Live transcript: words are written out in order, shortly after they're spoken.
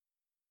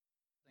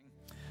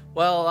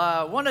Well,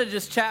 I wanted to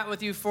just chat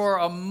with you for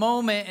a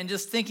moment and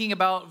just thinking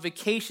about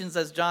vacations,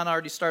 as John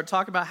already started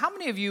talking about. How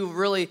many of you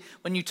really,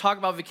 when you talk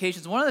about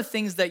vacations, one of the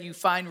things that you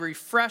find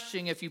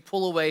refreshing if you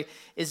pull away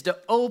is to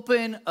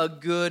open a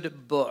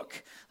good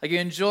book? Like you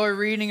enjoy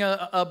reading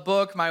a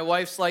book. My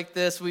wife's like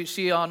this.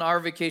 She on our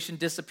vacation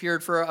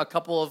disappeared for a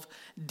couple of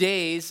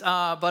days.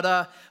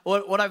 But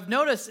what I've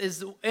noticed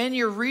is when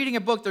you're reading a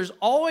book, there's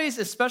always,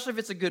 especially if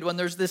it's a good one,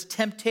 there's this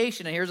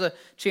temptation, and here's a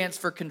chance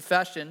for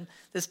confession,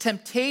 this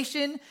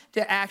temptation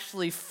to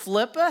actually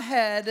flip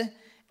ahead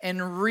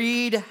and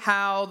read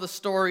how the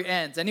story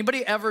ends.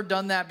 Anybody ever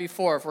done that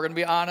before? If we're going to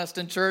be honest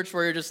in church,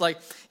 where you're just like,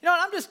 you know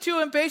what, I'm just too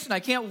impatient. I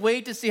can't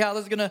wait to see how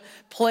this is going to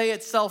play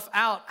itself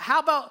out.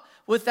 How about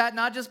with that,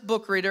 not just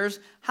book readers,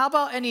 how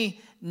about any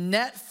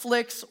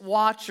Netflix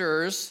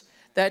watchers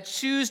that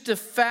choose to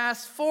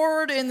fast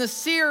forward in the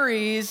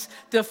series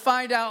to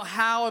find out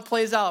how it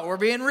plays out? We're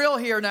being real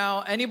here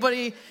now.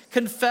 Anybody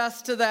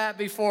confess to that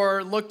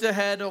before, looked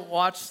ahead,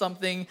 watched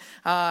something,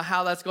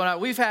 how that's going out?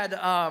 We've had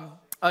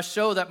a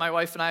show that my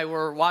wife and I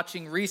were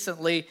watching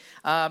recently.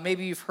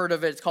 Maybe you've heard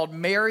of it. It's called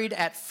Married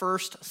at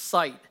First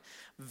Sight.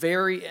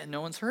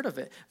 No one's heard of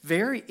it.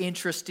 Very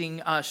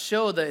interesting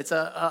show that it's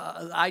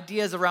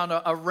ideas around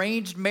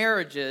arranged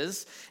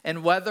marriages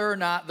and whether or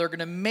not they're going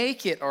to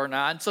make it or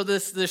not. And so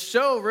this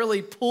show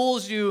really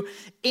pulls you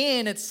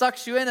in. It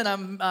sucks you in, and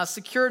I'm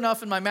secure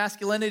enough in my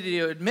masculinity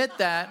to admit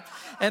that.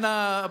 And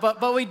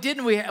but we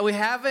didn't. We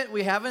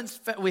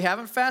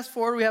haven't fast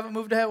forward. We haven't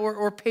moved ahead.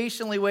 We're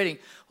patiently waiting.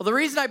 Well, the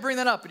reason I bring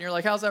that up, and you're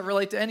like, how does that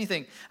relate to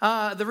anything?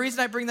 The reason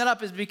I bring that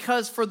up is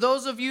because for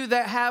those of you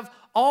that have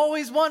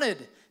always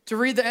wanted to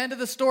read the end of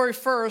the story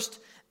first,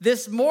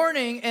 this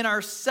morning in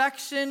our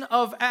section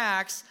of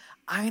Acts,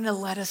 I'm going to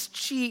let us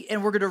cheat,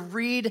 and we're going to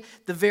read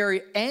the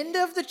very end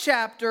of the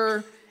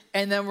chapter,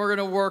 and then we're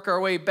going to work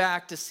our way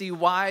back to see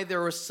why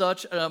there was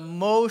such an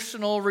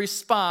emotional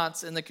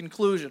response in the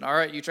conclusion. All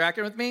right, you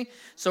tracking with me?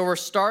 So we're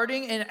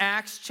starting in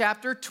Acts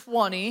chapter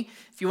 20.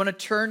 If you want to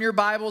turn your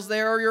Bibles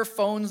there or your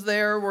phones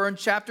there, we're in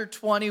chapter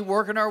 20,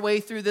 working our way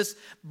through this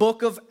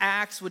book of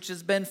Acts, which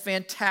has been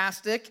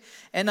fantastic.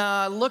 And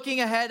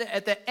looking ahead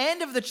at the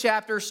end of the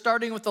chapter,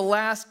 starting with the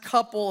last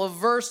couple of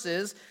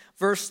verses,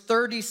 verse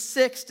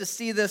 36, to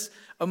see this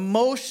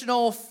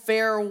emotional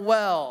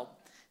farewell.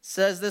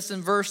 Says this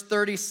in verse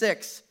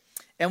 36.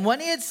 And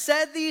when he had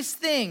said these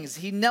things,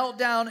 he knelt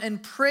down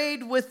and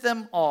prayed with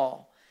them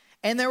all.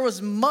 And there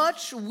was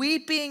much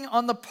weeping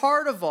on the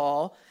part of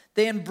all.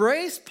 They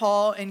embraced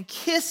Paul and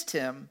kissed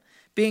him,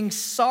 being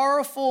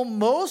sorrowful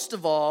most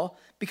of all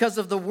because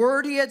of the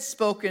word he had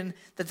spoken,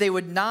 that they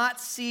would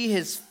not see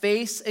his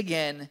face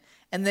again.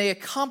 And they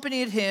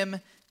accompanied him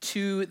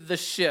to the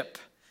ship.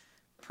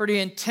 Pretty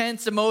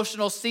intense,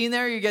 emotional scene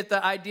there. You get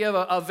the idea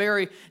of a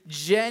very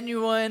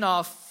genuine,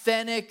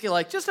 authentic,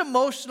 like just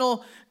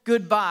emotional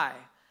goodbye.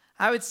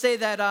 I would say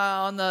that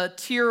on the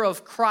tier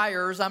of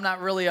criers, I'm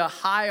not really a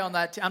high on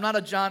that. I'm not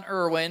a John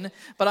Irwin,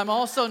 but I'm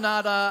also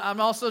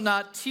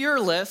not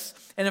tearless.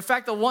 And in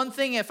fact, the one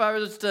thing, if I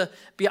was to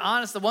be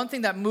honest, the one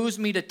thing that moves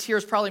me to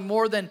tears probably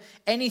more than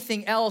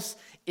anything else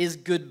is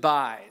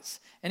goodbyes.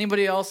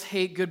 Anybody else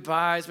hate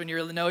goodbyes when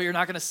you know you're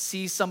not going to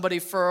see somebody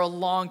for a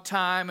long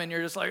time and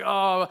you're just like,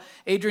 oh,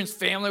 Adrian's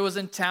family was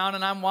in town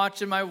and I'm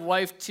watching my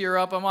wife tear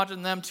up. I'm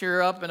watching them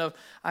tear up, and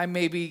I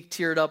maybe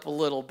teared up a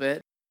little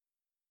bit.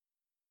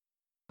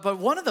 But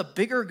one of the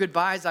bigger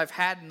goodbyes I've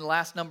had in the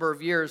last number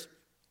of years,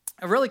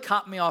 it really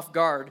caught me off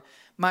guard.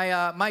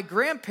 My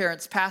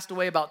grandparents passed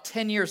away about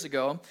 10 years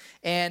ago,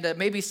 and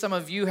maybe some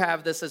of you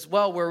have this as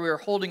well, where we were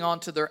holding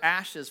on to their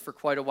ashes for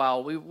quite a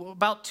while.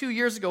 About 2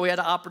 years ago, we had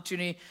an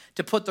opportunity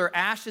to put their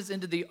ashes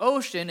into the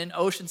ocean in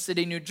Ocean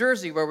City, New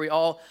Jersey, where we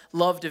all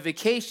love to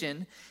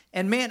vacation.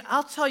 And man,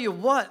 I'll tell you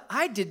what,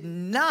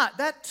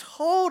 that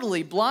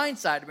totally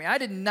blindsided me. I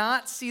did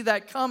not see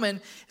that coming.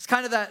 It's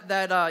kind of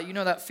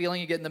that feeling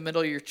you get in the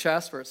middle of your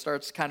chest where it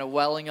starts kind of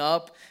welling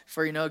up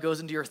before you know it goes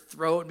into your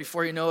throat, and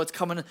before you know it's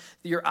coming,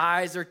 your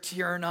eyes are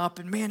tearing up.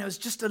 And man, it was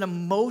just an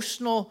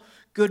emotional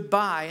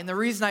goodbye. And the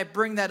reason I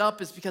bring that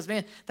up is because,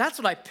 man, that's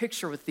what I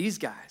picture with these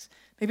guys.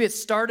 Maybe it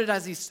started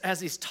as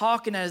he's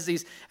talking to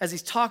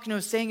him,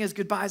 saying his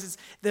goodbyes.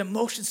 The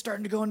emotion's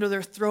starting to go into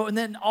their throat. And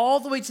then all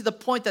the way to the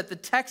point that the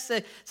text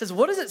says,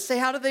 what does it say?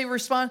 How do they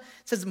respond?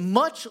 It says,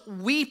 much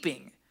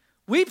weeping.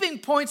 Weeping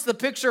points the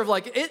picture of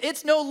like,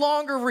 it's no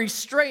longer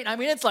restraint. I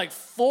mean, it's like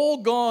full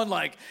gone,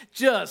 like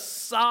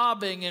just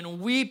sobbing and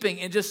weeping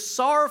and just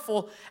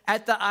sorrowful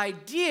at the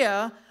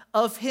idea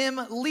of him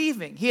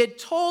leaving. He had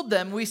told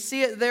them, we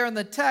see it there in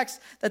the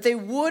text, that they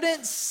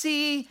wouldn't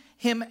see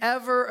him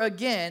ever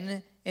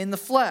again in the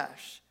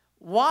flesh.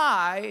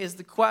 Why is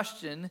the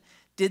question?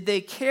 Did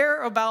they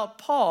care about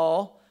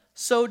Paul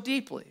so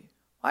deeply?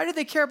 Why did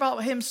they care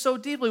about him so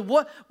deeply?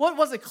 What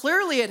was it?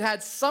 Clearly it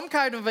had some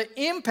kind of an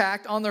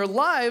impact on their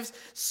lives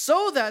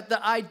so that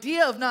the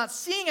idea of not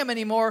seeing him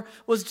anymore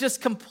was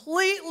just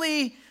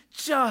completely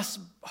just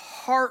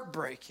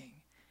heartbreaking.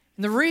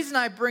 And the reason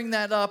I bring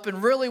that up,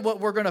 and really what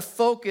we're going to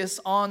focus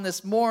on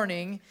this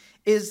morning,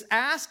 is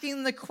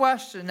asking the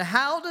question,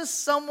 how does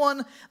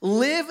someone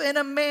live in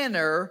a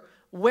manner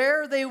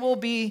where they will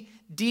be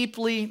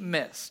deeply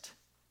missed?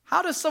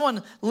 How does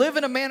someone live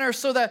in a manner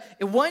so that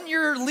when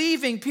you're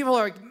leaving, people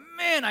are like,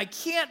 man, I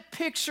can't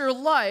picture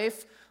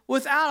life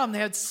without them. They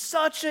had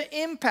such an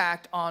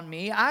impact on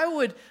me. I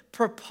would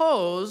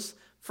propose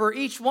for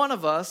each one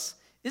of us,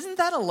 isn't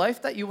that a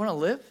life that you want to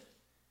live?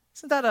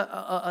 Isn't that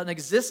an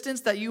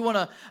existence that you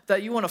want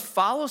to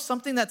follow?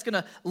 Something that's going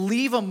to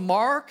leave a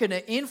mark and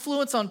an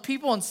influence on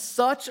people in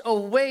such a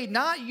way,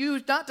 not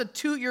to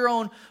toot your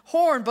own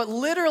horn, but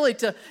literally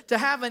to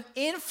have an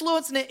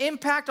influence and an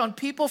impact on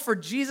people for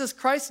Jesus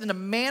Christ in a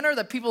manner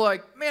that people are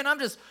like, man, I'm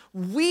just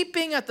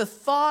weeping at the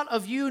thought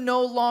of you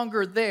no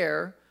longer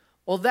there.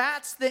 Well,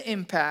 that's the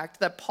impact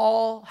that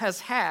Paul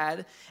has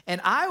had,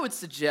 and I would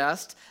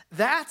suggest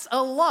that's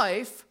a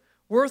life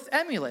worth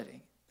emulating.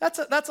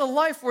 That's a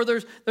life where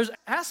there's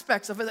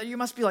aspects of it that you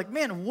must be like,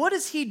 man, what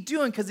is he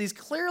doing? Because he's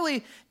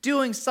clearly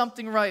doing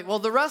something right. Well,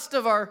 the rest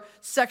of our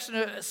section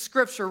of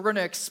Scripture, we're going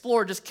to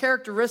explore just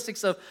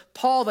characteristics of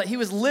Paul that he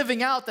was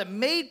living out that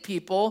made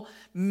people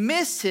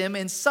miss him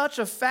in such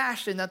a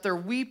fashion that they're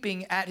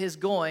weeping at his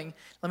going.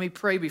 Let me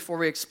pray before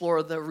we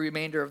explore the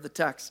remainder of the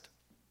text.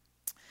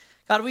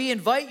 God, we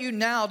invite you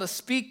now to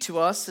speak to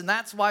us, and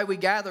that's why we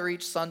gather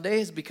each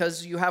Sunday, is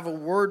because you have a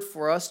word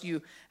for us.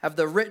 You have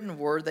the written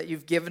word that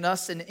you've given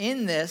us, and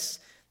in this,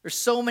 there's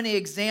so many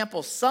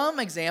examples. Some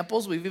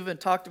examples we've even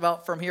talked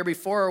about from here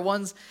before are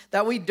ones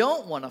that we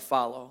don't want to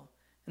follow.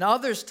 And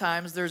others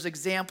times, there's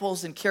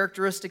examples and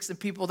characteristics in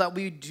people that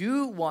we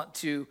do want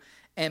to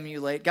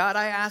emulate. God,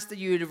 I ask that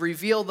you to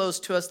reveal those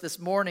to us this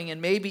morning and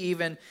maybe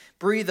even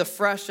breathe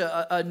afresh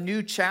a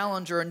new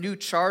challenge or a new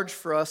charge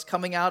for us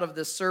coming out of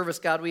this service.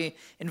 God, we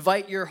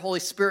invite your Holy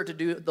Spirit to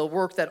do the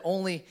work that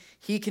only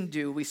he can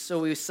do.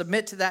 So we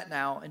submit to that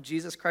now in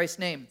Jesus Christ's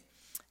name.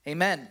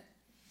 Amen.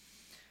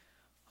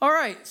 All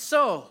right,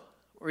 so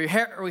we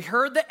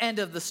heard the end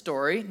of the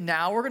story.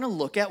 Now we're going to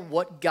look at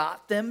what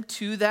got them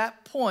to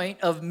that point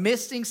of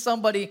missing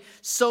somebody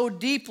so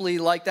deeply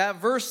like that.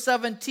 Verse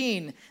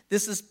 17,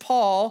 this is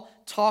Paul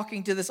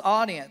talking to this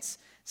audience.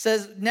 It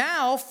says,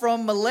 now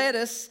from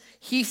Miletus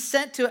he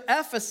sent to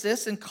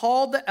Ephesus and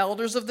called the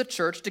elders of the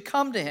church to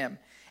come to him.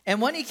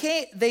 And when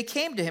they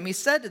came to him, he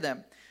said to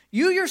them,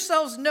 you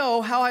yourselves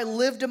know how I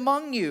lived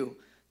among you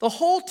the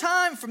whole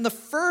time from the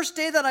first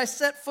day that I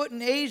set foot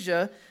in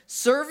Asia,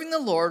 serving the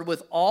Lord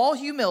with all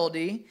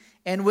humility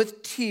and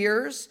with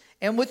tears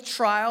and with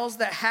trials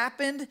that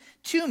happened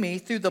to me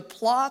through the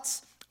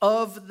plots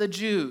of the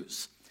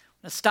Jews.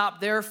 I'm going to stop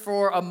there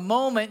for a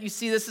moment. You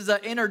see, this is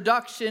an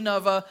introduction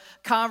of a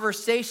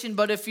conversation,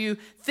 but if you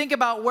think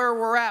about where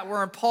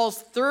we're in Paul's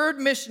third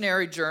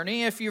missionary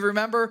journey. If you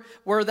remember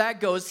where that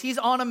goes, he's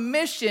on a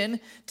mission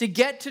to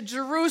get to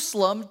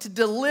Jerusalem to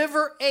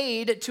deliver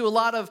aid to a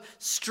lot of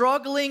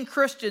struggling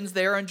Christians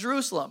there in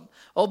Jerusalem.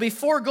 Well,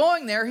 before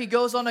going there, he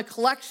goes on a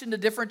collection to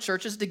different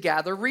churches to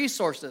gather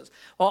resources.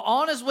 Well,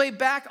 on his way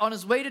back, on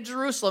his way to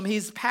Jerusalem,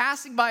 he's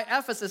passing by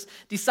Ephesus,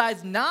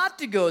 decides not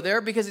to go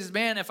there because he's,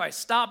 man, if I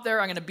stop there,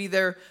 I'm going to be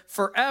there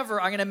forever.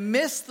 I'm going to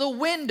miss the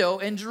window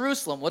in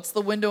Jerusalem. What's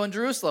the window in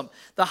Jerusalem?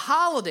 The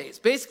holidays.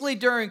 Basically,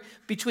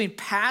 between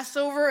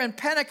Passover and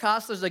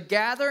Pentecost, there's a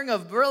gathering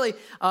of really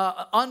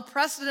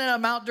unprecedented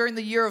amount during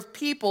the year of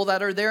people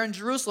that are there in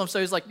Jerusalem.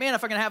 So he's like, man,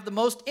 if I'm going to have the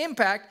most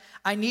impact,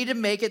 I need to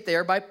make it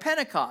there by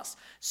Pentecost.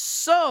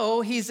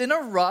 So he's in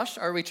a rush.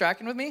 Are we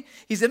tracking with me?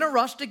 He's in a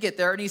rush to get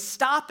there, and he's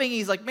stopping.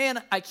 He's like,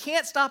 man, I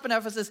can't stop in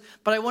Ephesus,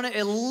 but I want to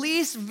at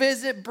least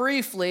visit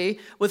briefly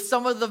with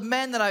some of the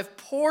men that I've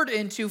poured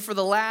into for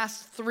the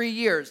last 3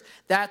 years.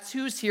 That's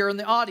who's here in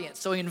the audience.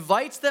 So he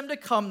invites them to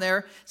come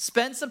there,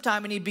 spend some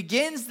time, and he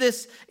begins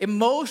this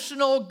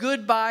emotional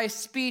goodbye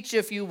speech,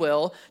 if you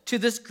will, to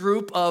this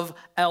group of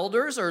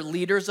elders or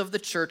leaders of the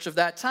church of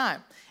that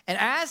time. And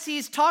as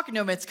he's talking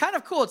to them, it's kind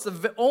of cool. It's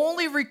the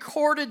only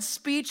recorded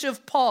speech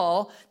of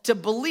Paul to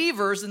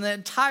believers in the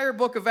entire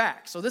book of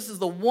Acts. So this is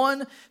the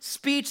one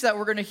speech that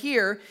we're going to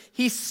hear.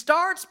 He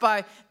starts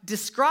by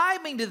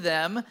describing to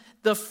them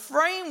the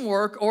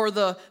framework or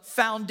the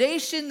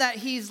foundation that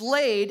he's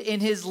laid in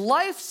his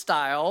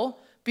lifestyle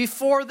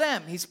before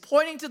them. He's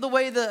pointing to the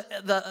way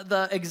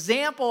the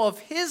example of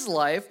his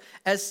life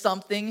as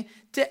something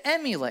to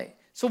emulate.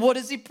 So what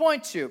does he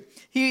point to?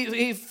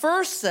 He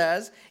first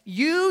says,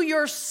 you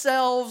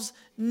yourselves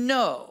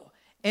know.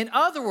 In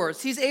other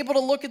words, he's able to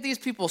look at these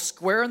people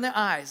square in the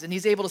eyes, and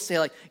he's able to say,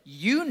 like,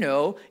 you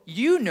know,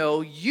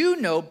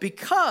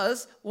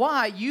 because,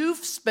 why? You've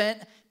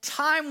spent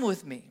time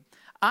with me.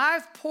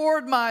 I've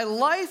poured my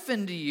life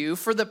into you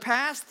for the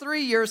past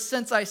 3 years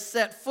since I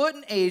set foot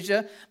in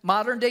Asia.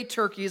 Modern day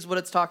Turkey is what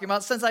it's talking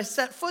about. Since I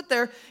set foot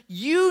there,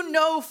 you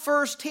know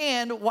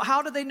firsthand.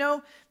 How do they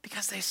know?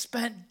 Because they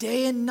spent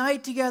day and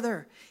night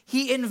together.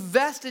 He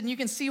invested, and you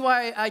can see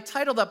why I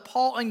titled that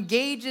Paul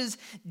engages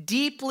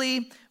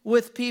deeply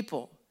with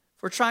people.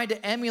 If we're trying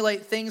to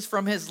emulate things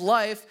from his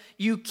life,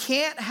 you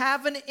can't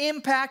have an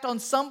impact on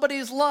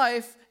somebody's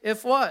life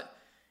if what?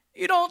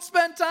 You don't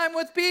spend time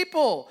with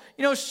people.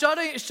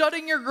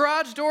 Shutting your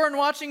garage door and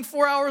watching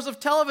 4 hours of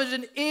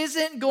television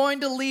isn't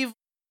going to leave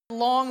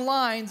long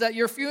lines at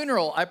your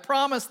funeral. I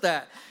promise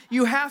that.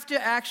 You have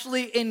to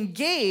actually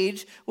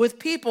engage with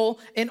people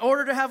in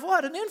order to have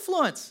what? An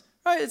influence,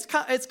 right?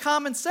 It's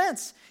common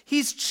sense.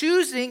 He's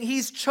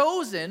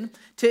chosen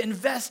to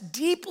invest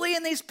deeply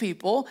in these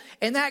people,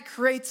 and that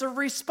creates a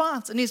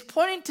response. And he's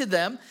pointing to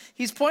them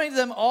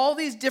all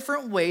these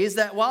different ways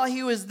that while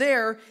he was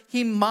there,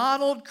 he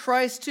modeled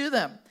Christ to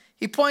them.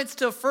 He points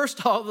to,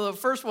 the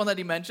first one that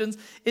he mentions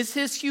is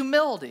his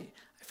humility.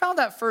 I found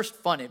that first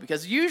funny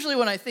because usually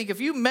when I think if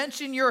you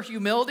mention your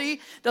humility,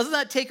 doesn't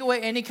that take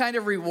away any kind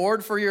of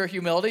reward for your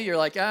humility? You're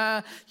like,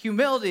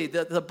 humility,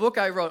 the book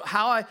I wrote,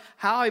 how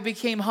I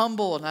became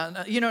humble, and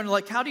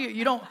how do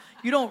you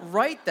don't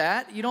write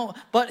that,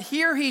 but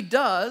here he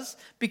does,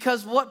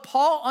 because what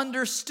Paul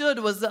understood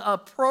was the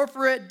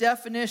appropriate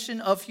definition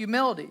of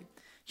humility.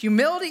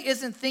 Humility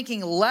isn't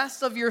thinking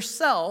less of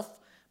yourself,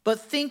 but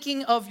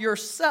thinking of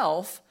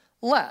yourself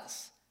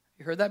less.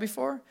 You heard that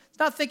before? It's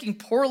not thinking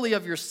poorly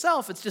of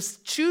yourself. It's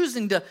just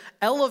choosing to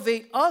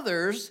elevate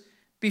others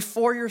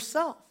before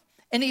yourself.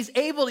 And he's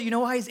able to,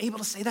 why he's able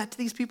to say that to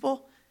these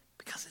people?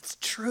 Because it's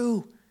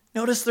true.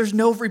 Notice there's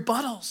no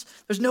rebuttals.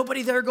 There's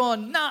nobody there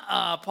going,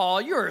 nah,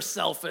 Paul, you're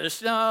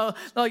selfish. No,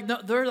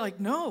 they're like,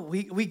 no,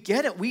 we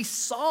get it. We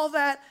saw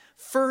that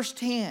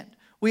firsthand.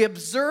 We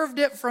observed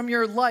it from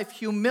your life.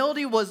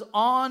 Humility was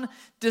on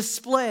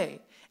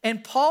display.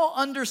 And Paul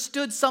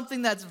understood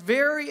something that's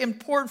very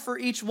important for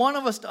each one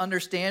of us to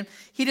understand.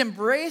 He'd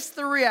embraced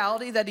the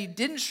reality that he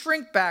didn't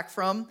shrink back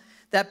from,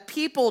 that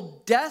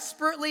people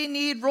desperately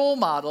need role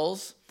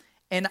models,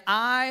 and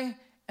I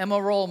am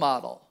a role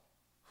model.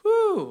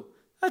 Whew,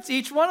 that's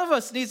each one of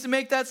us needs to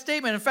make that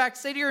statement. In fact,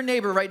 say to your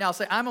neighbor right now,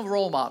 say, I'm a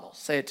role model.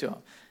 Say it to him.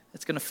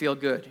 It's going to feel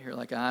good. You're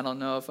like, I don't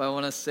know if I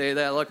want to say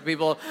that. Look,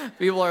 people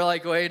are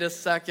like, wait a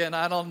second.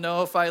 I don't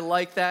know if I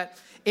like that.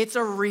 It's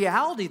a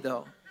reality,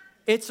 though.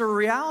 It's a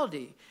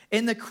reality.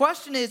 And the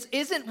question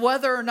isn't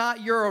whether or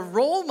not you're a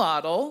role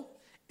model.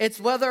 It's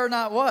whether or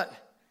not what?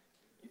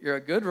 You're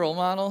a good role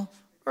model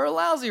or a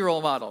lousy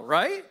role model,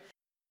 right?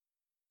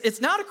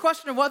 It's not a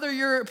question of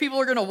whether people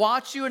are going to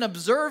watch you and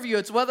observe you.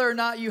 It's whether or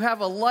not you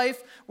have a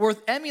life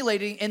worth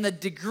emulating, and the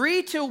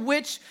degree to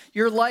which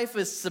your life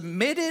is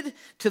submitted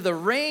to the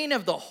reign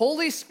of the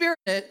Holy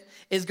Spirit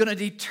is going to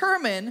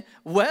determine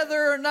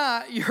whether or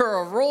not you're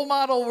a role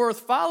model worth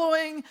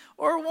following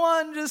or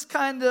one just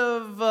kind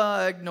of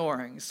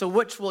ignoring. So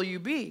which will you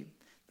be?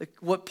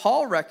 What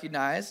Paul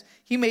recognized,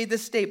 he made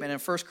this statement in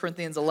 1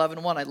 Corinthians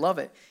 11:1. I love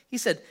it. He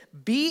said,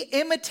 be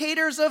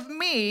imitators of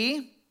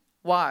me.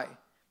 Why?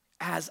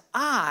 As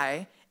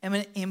I am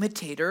an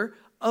imitator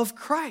of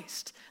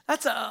Christ.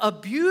 That's a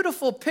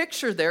beautiful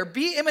picture there.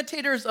 Be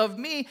imitators of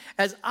me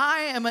as I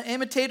am an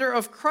imitator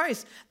of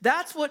Christ.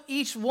 That's what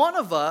each one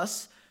of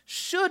us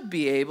should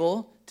be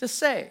able to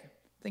say.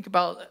 Think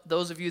about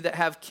those of you that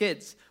have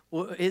kids.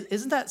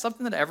 Isn't that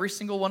something that every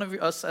single one of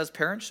us as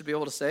parents should be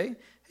able to say?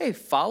 Hey,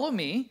 follow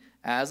me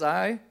as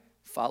I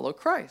follow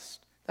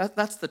Christ.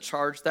 That's the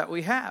charge that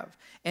we have.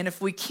 And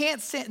if we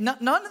can't say,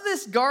 none of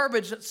this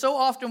garbage, so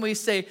often we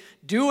say,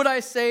 do what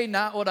I say,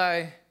 not what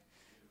I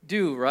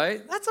do,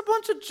 right? That's a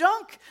bunch of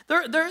junk.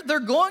 They're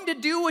going to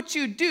do what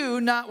you do,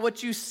 not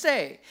what you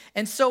say.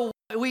 And so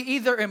we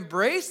either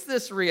embrace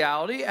this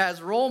reality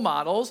as role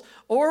models,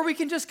 or we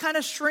can just kind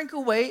of shrink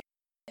away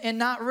and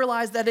not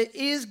realize that it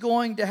is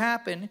going to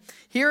happen.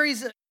 Here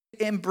he's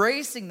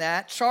embracing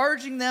that,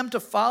 charging them to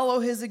follow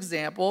his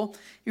example.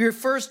 He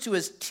refers to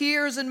his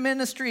tears in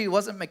ministry. He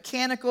wasn't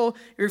mechanical.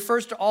 He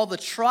refers to all the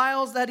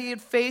trials that he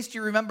had faced.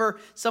 You remember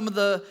some of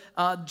the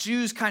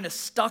Jews kind of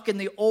stuck in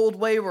the old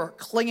way, were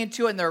clinging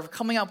to it, and they're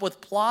coming up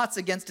with plots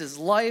against his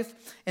life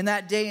in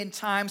that day and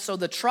time. So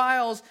the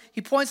trials,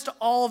 he points to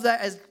all of that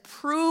as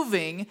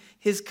proving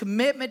his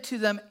commitment to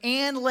them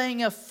and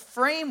laying a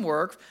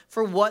framework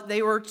for what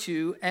they were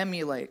to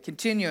emulate.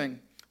 Continuing,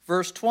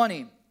 verse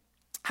 20.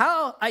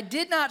 How I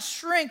did not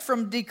shrink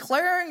from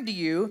declaring to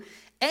you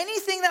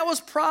anything that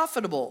was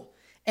profitable,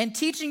 and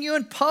teaching you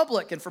in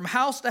public and from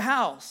house to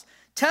house,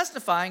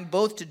 testifying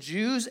both to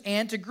Jews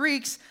and to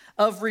Greeks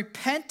of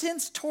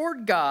repentance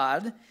toward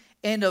God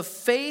and of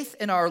faith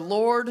in our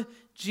Lord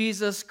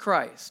Jesus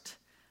Christ.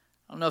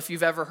 I don't know if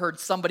you've ever heard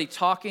somebody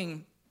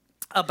talking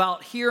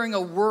about hearing a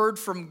word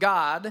from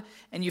God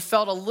and you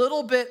felt a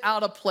little bit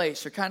out of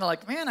place. You're kind of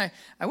like, man,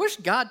 I wish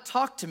God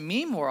talked to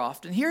me more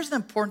often. Here's the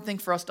important thing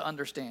for us to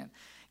understand.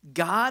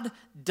 God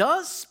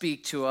does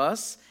speak to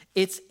us.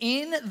 It's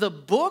in the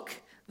book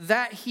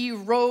that he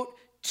wrote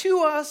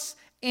to us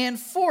and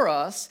for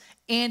us,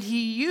 and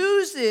he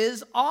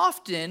uses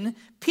often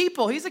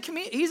people. He's a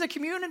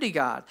community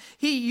God.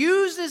 He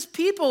uses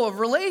people of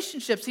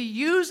relationships. He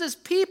uses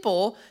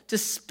people to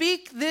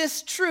speak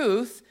this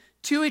truth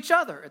to each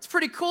other. It's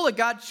pretty cool that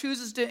God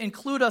chooses to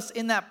include us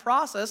in that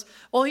process.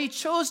 Well, he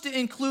chose to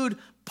include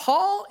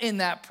Paul in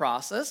that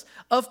process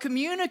of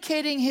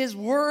communicating his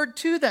word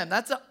to them.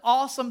 That's an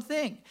awesome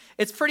thing.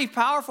 It's pretty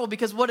powerful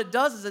because what it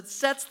does is it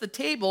sets the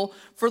table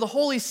for the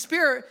Holy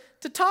Spirit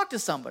to talk to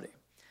somebody.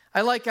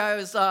 I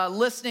was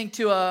listening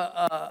to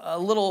a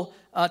little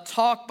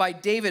talk by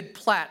David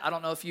Platt. I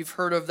don't know if you've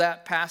heard of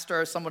that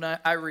pastor or someone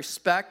I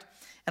respect.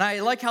 And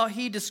I like how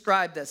he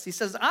described this. He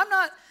says, I'm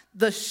not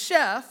the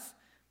chef,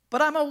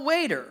 but I'm a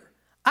waiter.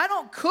 I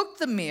don't cook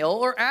the meal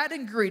or add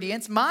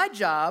ingredients. My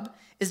job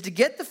is to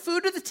get the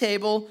food to the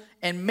table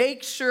and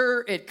make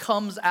sure it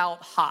comes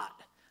out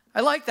hot.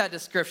 I like that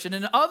description.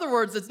 In other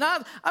words,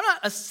 I'm not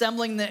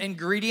assembling the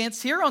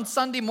ingredients here on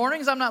Sunday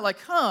mornings. I'm not like,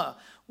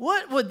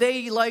 what would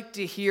they like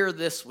to hear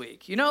this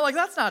week?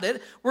 That's not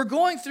it. We're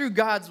going through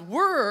God's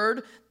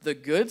word, the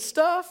good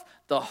stuff,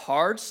 the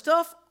hard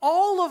stuff,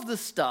 all of the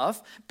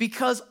stuff,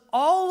 because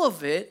all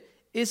of it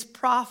is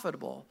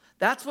profitable.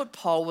 That's what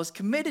Paul was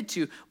committed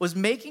to, was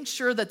making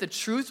sure that the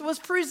truth was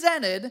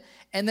presented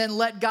and then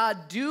let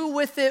God do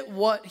with it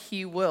what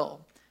he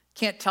will.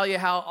 Can't tell you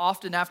how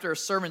often after a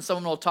sermon,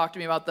 someone will talk to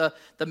me about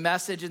the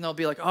message and they'll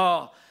be like,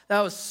 oh,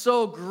 that was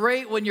so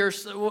great when you're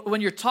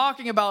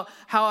talking about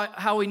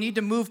how we need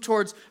to move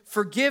towards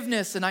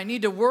forgiveness and I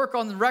need to work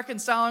on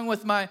reconciling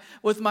with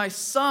my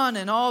son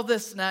and all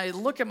this. And I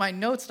look at my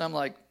notes and I'm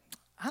like,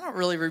 I don't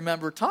really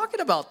remember talking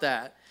about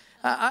that.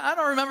 I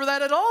don't remember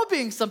that at all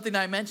being something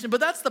I mentioned, but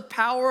that's the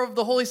power of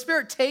the Holy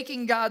Spirit,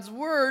 taking God's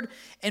word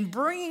and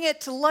bringing it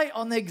to light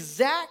on the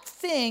exact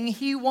thing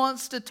he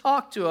wants to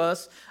talk to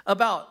us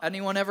about.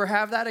 Anyone ever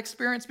have that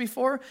experience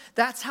before?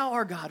 That's how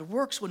our God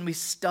works when we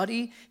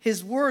study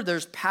his word.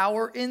 There's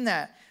power in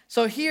that.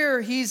 So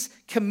here he's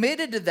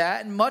committed to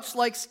that, and much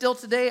like still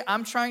today,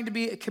 I'm trying to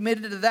be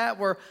committed to that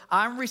where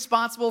I'm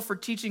responsible for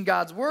teaching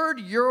God's word.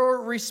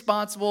 You're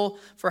responsible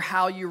for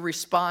how you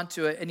respond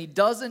to it, and he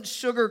doesn't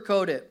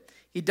sugarcoat it.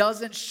 He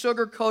doesn't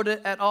sugarcoat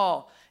it at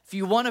all. If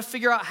you want to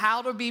figure out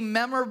how to be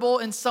memorable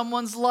in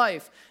someone's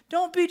life,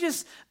 don't be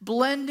just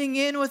blending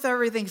in with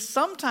everything.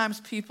 Sometimes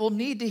people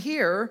need to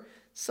hear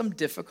some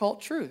difficult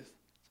truth.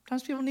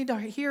 Sometimes people need to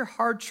hear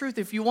hard truth.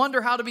 If you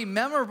wonder how to be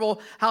memorable,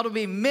 how to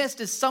be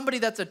missed as somebody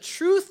that's a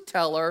truth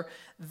teller,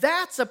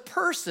 that's a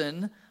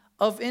person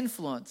of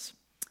influence.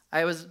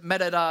 I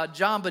met at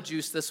Jamba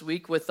Juice this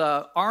week with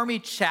an Army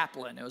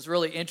chaplain. It was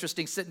really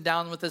interesting sitting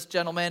down with this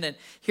gentleman and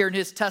hearing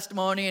his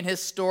testimony and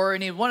his story.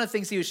 And one of the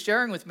things he was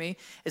sharing with me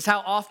is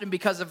how often,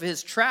 because of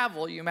his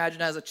travel, you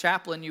imagine as a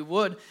chaplain you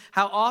would,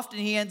 how often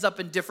he ends up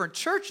in different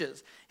churches.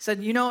 He said,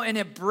 and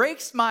it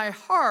breaks my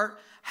heart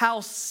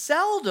how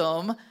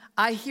seldom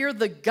I hear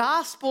the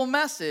gospel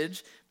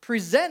message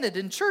presented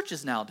in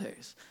churches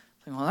nowadays.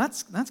 Well,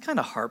 that's kind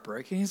of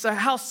heartbreaking. He's like,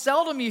 how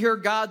seldom you hear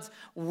God's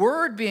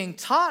word being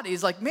taught.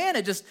 He's like, man,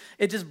 it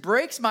just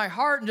breaks my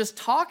heart. And just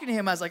talking to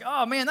him, I was like,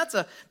 oh man, that's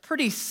a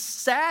pretty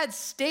sad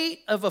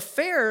state of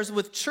affairs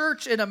with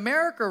church in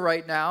America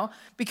right now.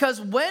 Because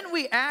when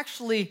we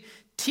actually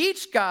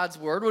teach God's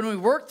word, when we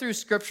work through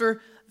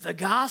Scripture, the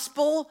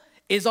gospel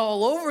is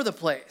all over the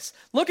place.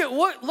 Look at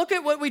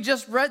what we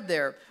just read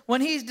there.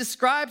 When he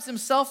describes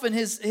himself in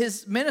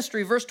his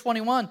ministry, verse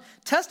 21,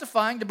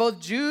 testifying to both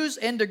Jews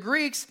and to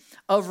Greeks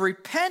of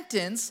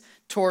repentance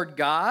toward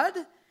God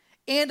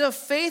and of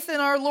faith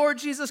in our Lord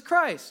Jesus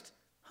Christ.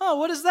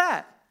 What is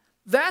that?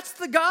 That's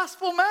the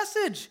gospel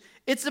message.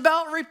 It's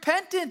about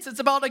repentance. It's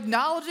about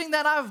acknowledging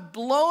that I've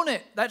blown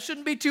it. That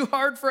shouldn't be too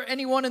hard for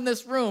anyone in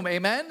this room.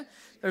 Amen?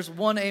 There's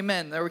one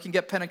amen. There we can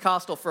get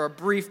Pentecostal for a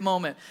brief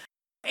moment.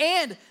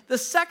 And the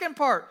second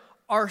part,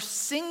 our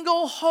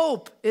single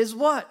hope is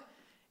what?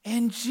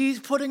 In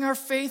Jesus, putting our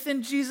faith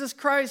in Jesus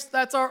Christ.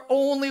 That's our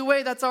only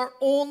way. That's our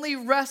only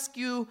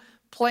rescue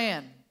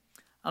plan.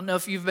 I don't know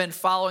if you've been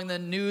following the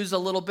news a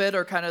little bit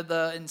or kind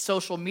of in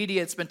social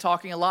media. It's been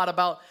talking a lot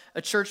about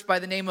a church by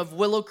the name of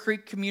Willow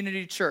Creek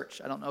Community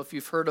Church. I don't know if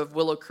you've heard of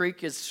Willow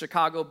Creek. It's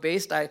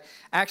Chicago-based. I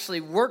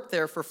actually worked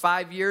there for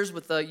 5 years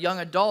with the young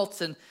adults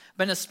and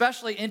been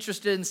especially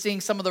interested in seeing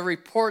some of the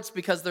reports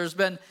because there's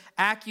been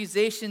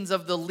accusations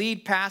of the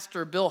lead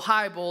pastor, Bill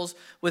Hybels,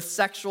 with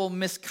sexual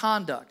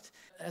misconduct.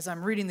 As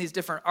I'm reading these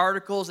different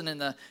articles and in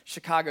the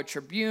Chicago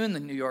Tribune, the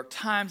New York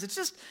Times, it's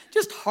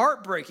just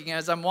heartbreaking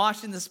as I'm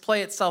watching this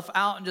play itself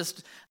out and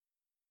just,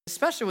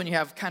 especially when you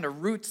have kind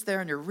of roots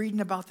there and you're reading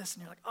about this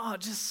and you're like, oh,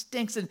 it just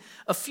stinks. And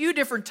a few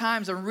different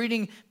times I'm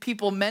reading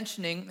people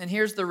mentioning, and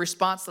here's the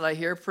response that I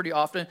hear pretty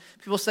often,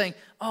 people saying,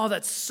 oh,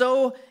 that's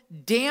so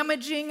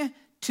damaging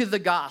to the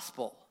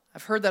gospel.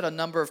 I've heard that a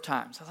number of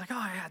times. I was like,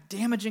 oh yeah,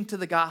 damaging to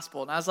the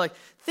gospel. And I was like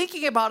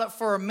thinking about it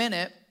for a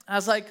minute. And I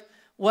was like,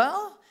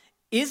 well,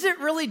 is it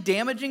really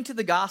damaging to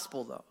the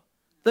gospel,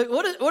 though?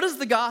 What is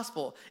the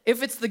gospel?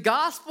 If it's the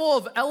gospel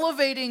of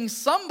elevating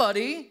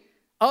somebody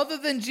other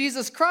than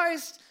Jesus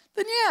Christ,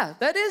 then yeah,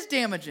 that is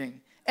damaging.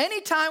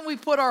 Anytime we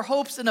put our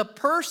hopes in a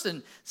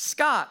person,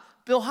 Scott,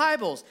 Bill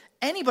Hybels,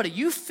 anybody,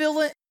 you fill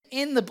it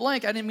in the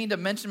blank. I didn't mean to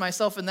mention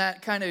myself in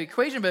that kind of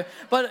equation,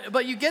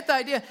 but you get the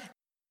idea.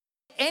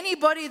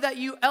 Anybody that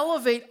you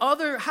elevate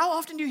how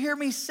often do you hear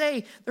me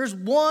say there's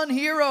one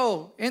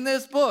hero in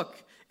this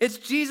book? It's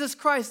Jesus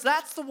Christ.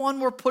 That's the one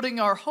we're putting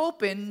our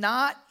hope in,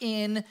 not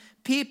in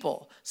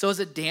people. So is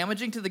it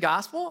damaging to the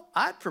gospel?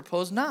 I'd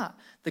propose not.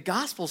 The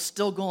gospel's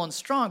still going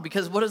strong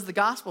because what does the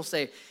gospel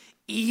say?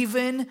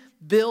 Even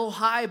Bill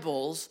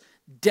Hybels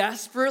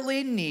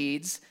desperately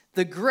needs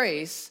the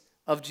grace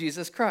of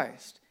Jesus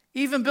Christ.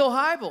 Even Bill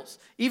Hybels,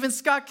 even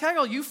Scott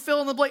Kegel, you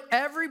fill in the blank.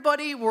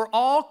 Everybody, we're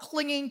all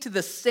clinging to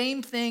the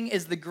same thing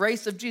as the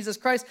grace of Jesus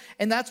Christ.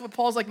 And that's what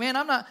Paul's like, man,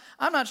 I'm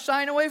not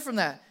shying away from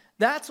that.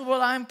 That's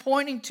what I'm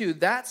pointing to.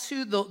 That's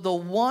who the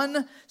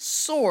one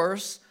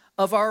source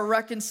of our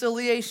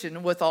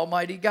reconciliation with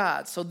Almighty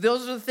God. So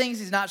those are the things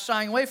he's not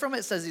shying away from.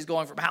 It says he's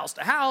going from house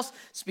to house,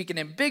 speaking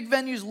in big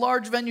venues,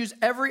 large venues,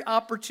 every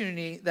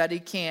opportunity that he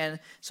can.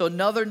 So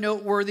another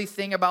noteworthy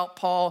thing about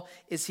Paul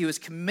is he was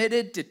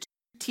committed to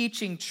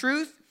teaching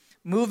truth.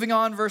 Moving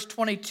on, verse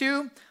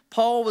 22,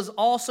 Paul was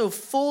also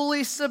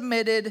fully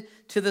submitted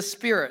to the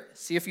Spirit.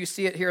 See if you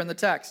see it here in the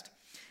text.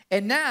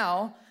 And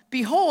now,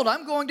 behold,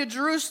 I'm going to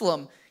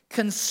Jerusalem,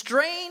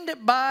 constrained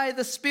by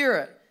the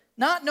Spirit,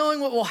 not knowing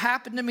what will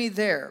happen to me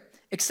there,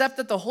 except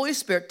that the Holy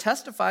Spirit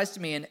testifies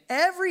to me in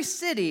every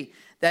city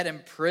that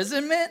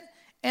imprisonment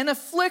and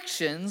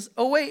afflictions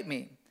await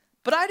me.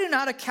 But I do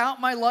not account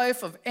my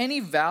life of any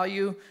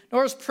value,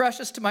 nor as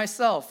precious to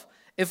myself,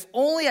 if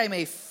only I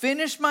may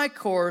finish my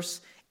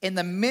course in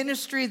the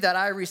ministry that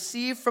I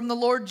received from the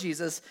Lord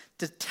Jesus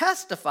to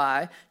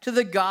testify to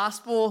the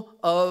gospel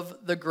of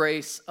the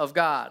grace of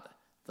God.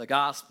 The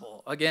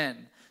gospel,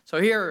 again.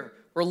 So here,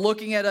 we're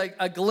looking at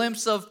a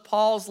glimpse of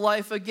Paul's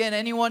life again.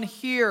 Anyone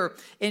here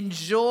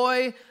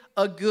enjoy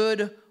a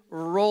good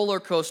roller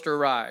coaster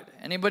ride?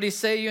 Anybody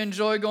say you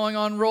enjoy going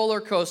on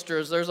roller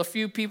coasters? There's a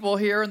few people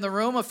here in the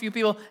room, a few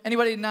people.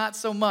 Anybody not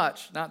so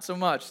much? Not so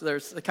much.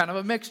 There's kind of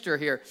a mixture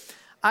here.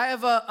 I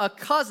have a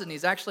cousin.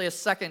 He's actually a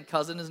second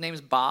cousin. His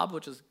name's Bob,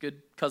 which is a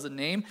good cousin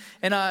name.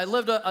 And I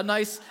lived a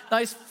nice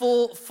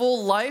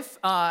full life.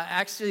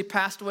 Actually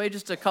passed away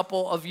just a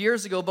couple of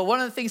years ago. But one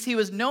of the things he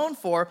was known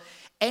for,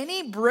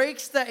 any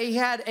breaks that he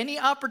had, any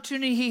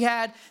opportunity he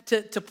had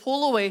to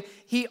pull away,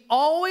 he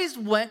always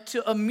went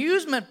to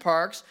amusement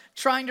parks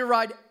trying to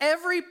ride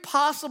every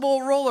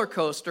possible roller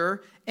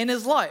coaster in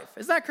his life.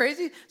 Isn't that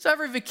crazy? So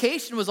every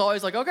vacation was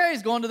always like, okay,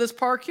 he's going to this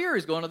park here,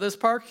 he's going to this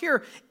park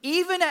here.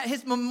 Even at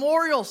his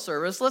memorial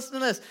service, listen to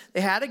this,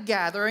 they had a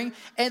gathering,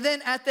 and then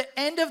at the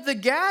end of the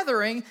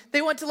gathering,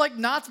 they went to like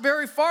Knott's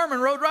Berry Farm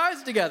and rode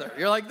rides together.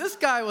 You're like, this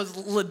guy was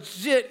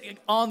legit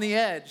on the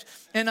edge.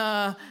 And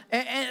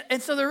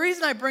so the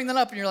reason I bring that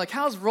up, and you're like,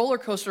 how does roller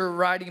coaster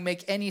riding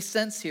make any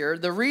sense here?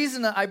 The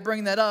reason that I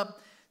bring that up,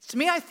 to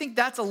me, I think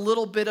that's a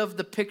little bit of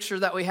the picture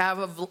that we have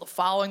of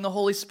following the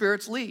Holy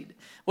Spirit's lead.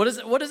 What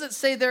does it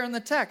say there in the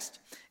text?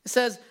 It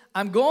says,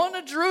 I'm going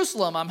to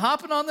Jerusalem. I'm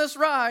hopping on this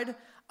ride.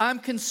 I'm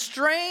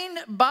constrained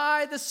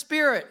by the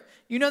Spirit.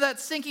 You know that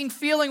sinking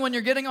feeling when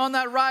you're getting on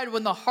that ride,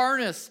 when the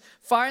harness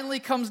finally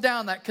comes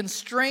down, that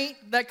constraint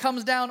that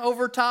comes down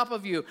over top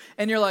of you,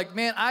 and you're like,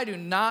 man, I do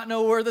not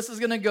know where this is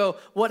going to go.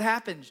 What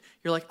happens?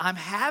 You're like, I'm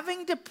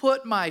having to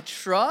put my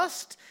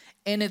trust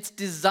in its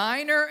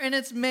designer and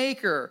its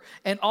maker,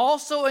 and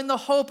also in the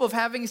hope of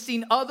having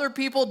seen other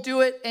people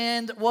do it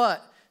and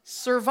what?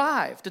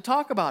 Survive, to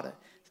talk about it.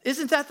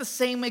 Isn't that the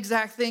same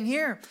exact thing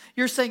here?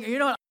 You're saying, you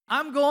know what?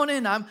 I'm going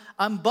in,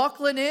 I'm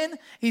buckling in.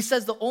 He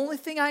says, the only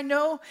thing I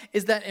know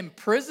is that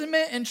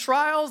imprisonment and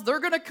trials, they're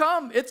going to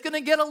come. It's going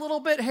to get a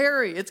little bit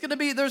hairy. There's going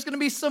to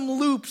be some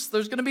loops.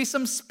 There's going to be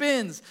some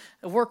spins.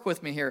 Work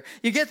with me here.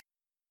 You get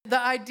the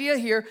idea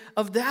here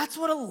of that's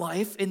what a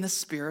life in the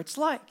Spirit's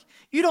like.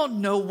 You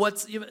don't know where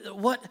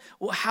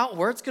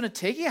it's going to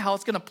take you, how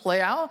it's going to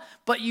play out,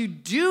 but you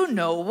do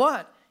know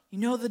what? You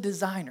know the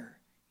designer.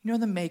 You know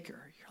the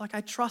maker. You're like, I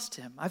trust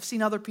him. I've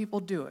seen other people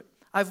do it.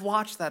 I've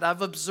watched that.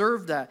 I've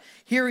observed that.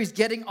 Here he's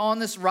getting on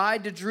this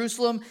ride to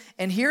Jerusalem.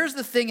 And here's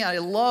the thing I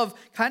love,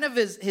 kind of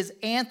his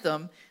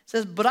anthem. It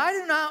says, but I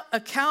do not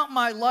account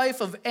my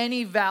life of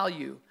any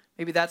value.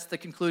 Maybe that's the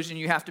conclusion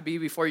you have to be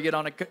before you get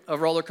on a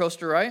roller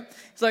coaster, right?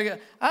 It's like,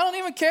 I don't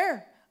even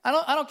care. I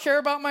don't care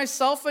about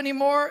myself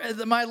anymore.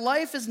 My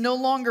life is no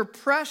longer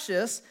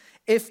precious.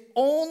 If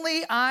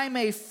only I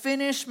may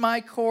finish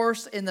my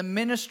course in the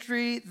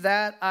ministry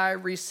that I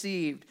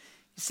received.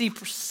 You see,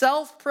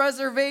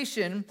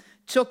 self-preservation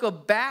took a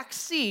back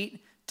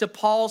seat to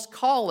Paul's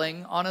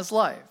calling on his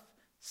life.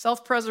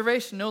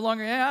 Self-preservation no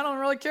longer, I don't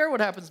really care what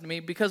happens to me,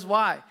 because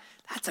why?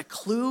 That's a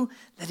clue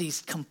that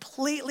he's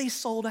completely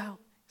sold out.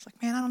 It's like,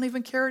 man, I don't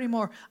even care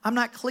anymore. I'm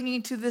not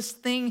clinging to these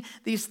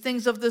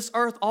things of this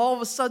earth. All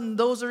of a sudden,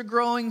 those are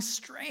growing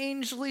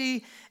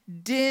strangely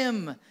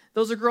dim.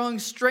 Those are growing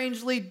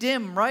strangely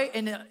dim, right?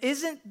 And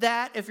isn't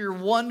that, if you're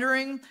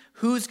wondering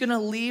who's going to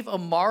leave a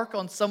mark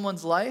on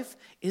someone's life,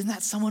 isn't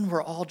that someone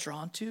we're all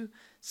drawn to?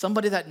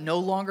 Somebody that no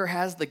longer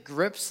has the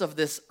grips of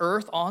this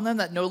earth on them,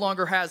 that no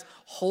longer has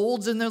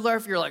holds in their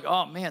life. You're like,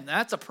 oh man,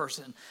 that's a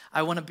person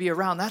I want to be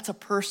around. That's a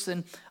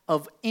person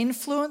of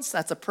influence.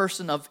 That's a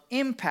person of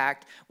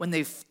impact when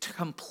they've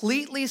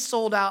completely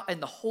sold out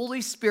and the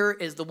Holy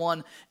Spirit is the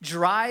one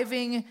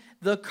driving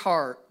the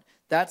cart.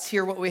 That's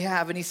here what we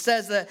have. And he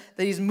says that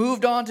he's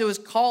moved on to his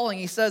calling.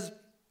 He says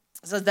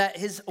that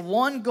his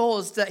one goal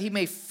is that he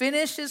may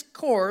finish his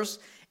course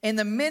in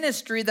the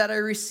ministry that I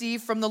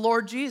received from the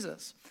Lord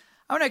Jesus.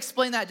 I want to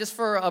explain that just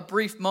for a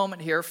brief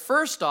moment here.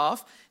 First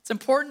off, it's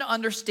important to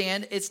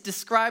understand it's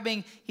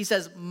describing, he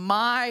says,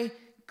 my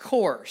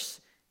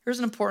course. Here's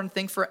an important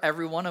thing for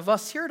every one of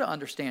us here to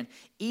understand.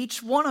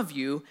 Each one of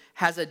you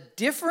has a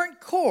different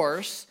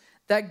course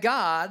that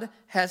God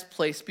has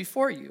placed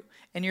before you.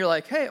 And you're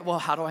like, hey, well,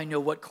 how do I know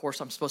what course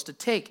I'm supposed to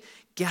take?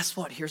 Guess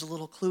what? Here's a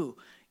little clue.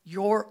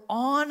 You're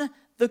on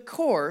the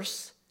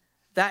course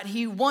that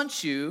he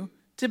wants you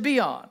to be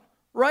on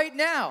right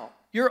now.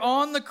 You're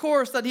on the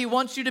course that he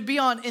wants you to be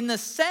on in the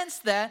sense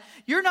that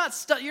you're not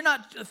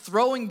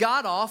throwing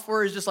God off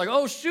where he's just like,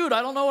 oh, shoot,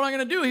 I don't know what I'm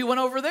going to do. He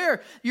went over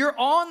there. You're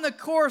on the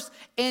course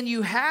and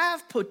you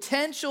have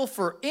potential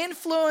for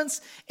influence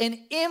and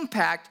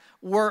impact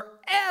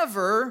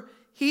wherever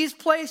he's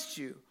placed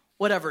you.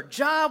 Whatever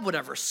job,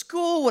 whatever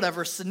school,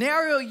 whatever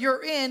scenario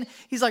you're in,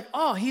 he's like,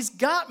 oh, he's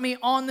got me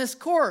on this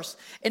course.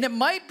 And it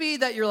might be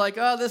that you're like,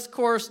 oh, this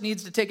course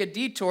needs to take a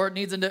detour.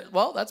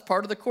 Well, that's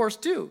part of the course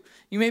too.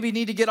 You maybe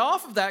need to get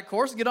off of that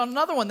course and get on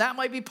another one. That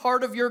might be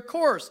part of your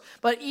course.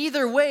 But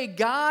either way,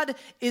 God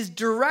is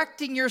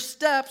directing your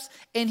steps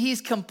and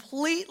he's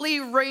completely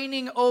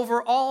reigning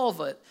over all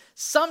of it.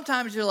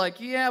 Sometimes you're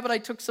like, yeah, but I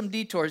took some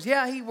detours.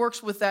 Yeah, he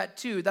works with that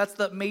too. That's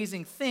the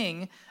amazing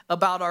thing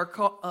about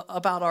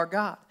our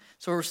God.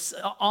 So we're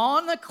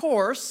on the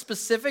course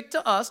specific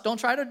to us. Don't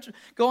try to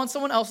go on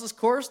someone else's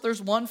course. There's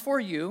one for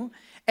you.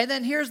 And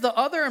then here's the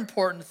other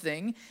important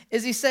thing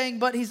is he's saying,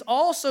 but he's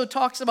also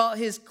talks about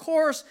his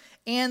course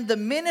and the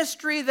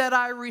ministry that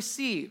I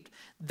received.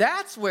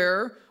 That's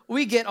where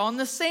we get on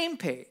the same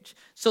page.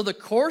 So the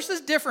course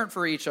is different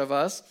for each of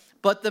us,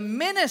 but the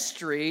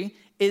ministry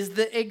is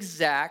the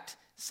exact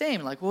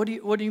same. Like, what do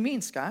you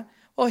mean, Scott?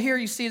 Well, here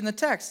you see it in the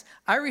text.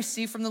 I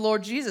received from the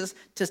Lord Jesus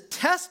to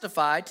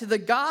testify to the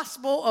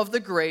gospel of the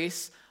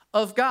grace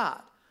of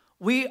God.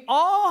 We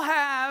all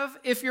have,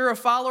 if you're a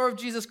follower of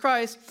Jesus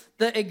Christ,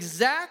 the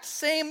exact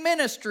same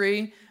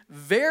ministry,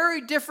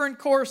 very different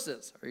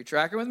courses. Are you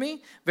tracking with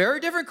me? Very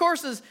different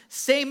courses,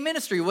 same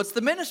ministry. What's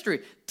the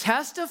ministry?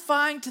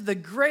 Testifying to the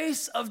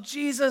grace of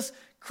Jesus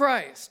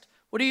Christ.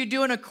 What do you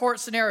do in a court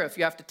scenario if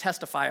you have to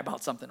testify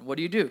about something? What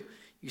do?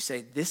 You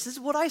say, this is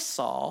what I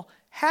saw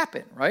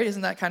happen, right?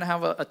 Isn't that kind of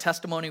how a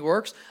testimony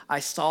works? I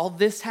saw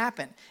this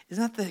happen.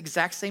 Isn't that the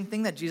exact same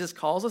thing that Jesus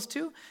calls us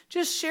to?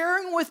 Just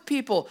sharing with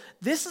people,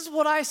 this is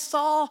what I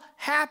saw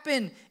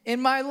happen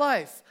in my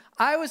life.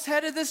 I was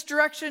headed this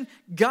direction.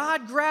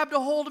 God grabbed a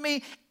hold of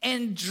me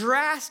and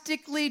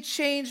drastically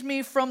changed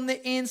me from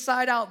the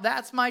inside out.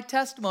 That's my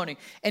testimony.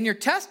 And your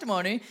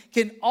testimony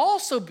can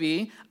also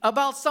be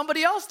about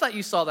somebody else that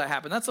you saw that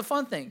happen. That's a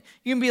fun thing.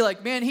 You can be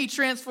like, man, he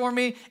transformed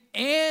me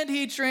and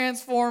he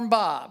transformed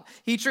Bob.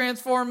 He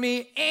transformed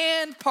me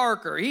and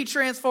Parker. He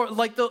transformed,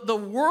 like the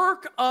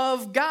work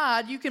of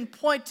God, you can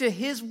point to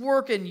his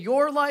work in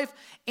your life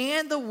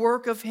and the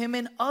work of him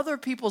in other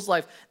people's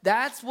life.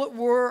 That's what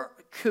we're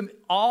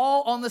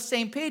all on the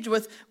same page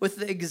with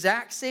the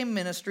exact same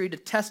ministry to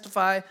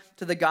testify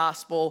to the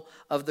gospel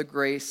of the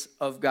grace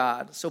of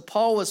God. So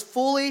Paul was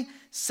fully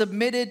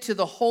submitted to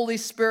the Holy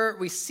Spirit.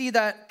 We see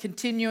that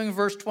continuing in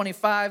verse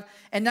 25.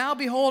 And now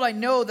behold, I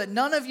know that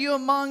none of you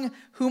among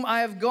whom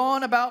I have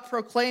gone about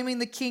proclaiming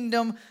the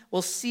kingdom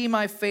will see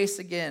my face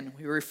again.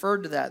 We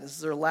referred to that. This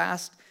is our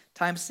last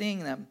time seeing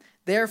them.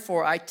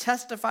 Therefore, I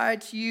testify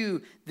to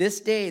you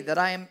this day that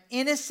I am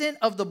innocent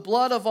of the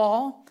blood of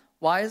all.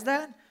 Why is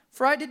that?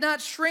 For I did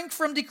not shrink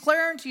from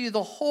declaring to you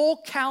the whole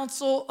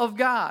counsel of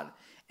God.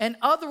 In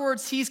other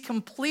words, he's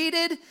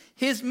completed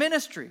his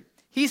ministry.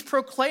 He's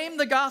proclaimed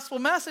the gospel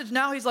message.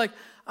 Now he's like,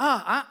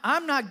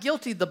 I'm not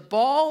guilty. The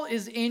ball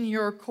is in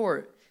your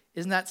court.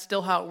 Isn't that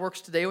still how it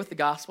works today with the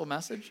gospel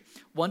message?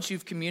 Once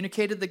you've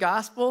communicated the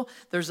gospel,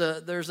 there's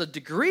a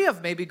degree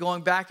of maybe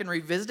going back and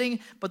revisiting,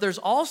 but there's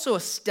also a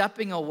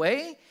stepping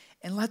away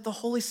and let the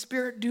Holy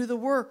Spirit do the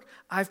work.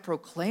 I've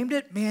proclaimed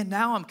it. Man,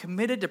 now I'm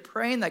committed to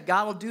praying that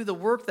God will do the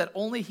work that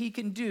only he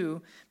can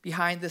do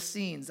behind the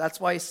scenes. That's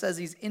why he says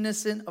he's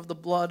innocent of the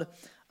blood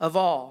of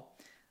all.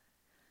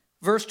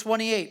 Verse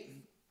 28.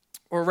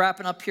 We're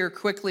wrapping up here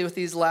quickly with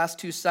these last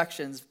two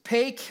sections.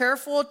 Pay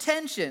careful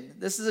attention.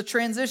 This is a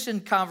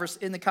transition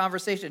in the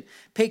conversation.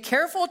 Pay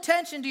careful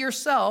attention to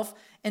yourself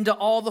and to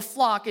all the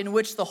flock in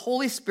which the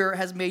Holy Spirit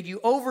has made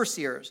you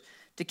overseers,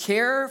 to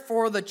care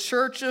for the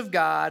church of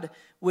God,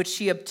 which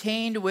he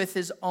obtained with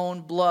his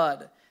own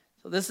blood.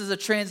 So this is a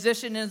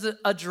transition in his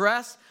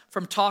address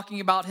from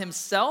talking about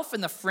himself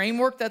and the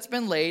framework that's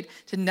been laid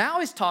to now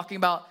he's talking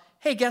about,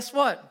 hey, guess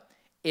what?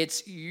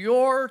 It's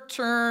your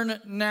turn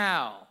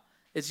now.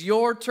 It's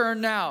your turn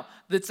now.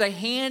 It's a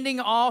handing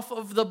off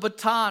of the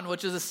baton,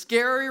 which is a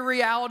scary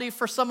reality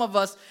for some of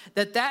us,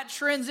 that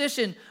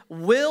transition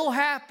will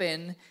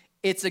happen.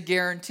 It's a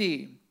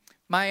guarantee.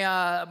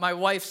 My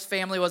wife's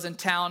family was in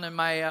town, and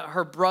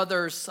her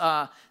brother's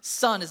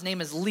son, his name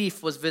is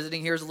Leaf, was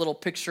visiting. Here's a little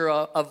picture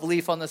of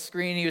Leaf on the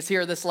screen. He was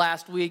here this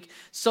last week.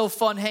 So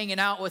fun hanging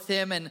out with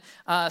him and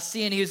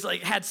seeing he was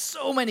had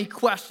so many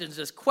questions,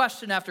 just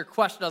question after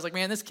question. I was like,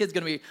 man, this kid's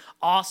going to be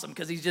awesome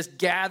because he's just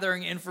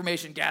gathering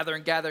information,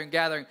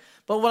 gathering.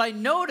 But what I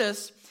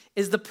noticed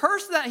is the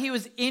person that he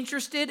was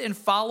interested in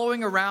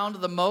following around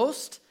the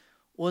most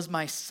was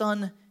my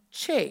son,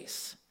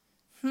 Chase.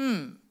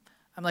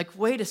 I'm like,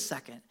 wait a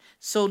second.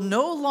 So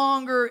no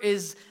longer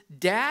is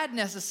dad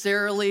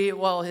necessarily,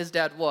 well, his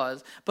dad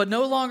was, but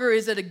no longer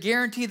is it a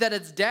guarantee that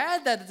it's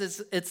dad,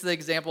 it's the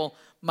example.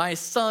 My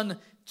son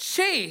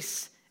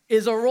Chase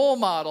is a role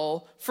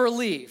model for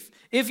Leaf.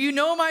 If you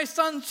know my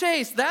son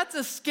Chase, that's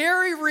a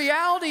scary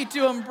reality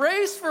to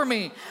embrace for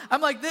me. I'm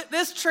like,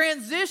 this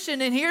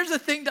transition, and here's the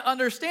thing to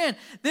understand.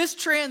 This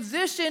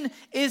transition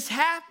is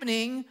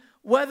happening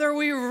whether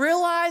we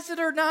realize it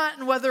or not,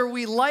 and whether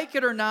we like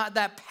it or not.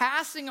 That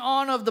passing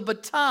on of the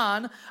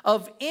baton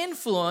of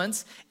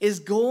influence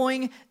is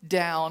going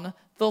down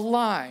the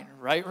line,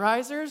 right,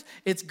 risers?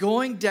 It's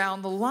going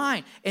down the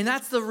line. And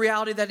that's the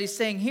reality that he's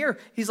saying here.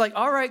 He's like,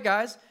 all right,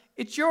 guys,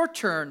 it's your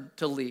turn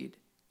to lead.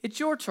 It's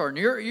your turn.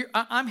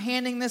 I'm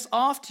handing this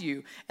off to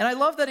you. And I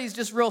love that he's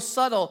just real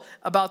subtle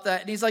about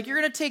that. And he's like, you're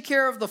going to take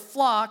care of the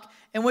flock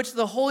in which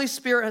the Holy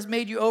Spirit has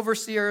made you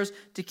overseers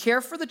to care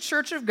for the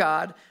church of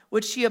God,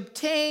 which he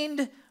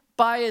obtained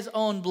by his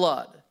own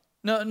blood.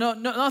 No,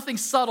 nothing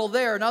subtle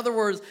there. In other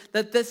words,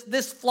 that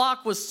this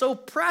flock was so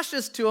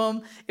precious to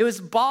him, it was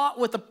bought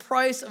with the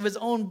price of his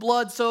own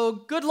blood. So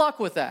good luck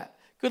with that.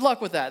 Good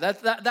luck with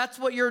that. That's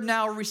what you're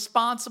now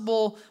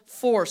responsible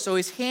for. So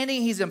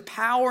he's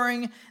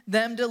empowering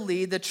them to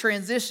lead. The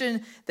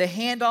transition, the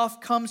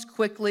handoff comes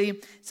quickly.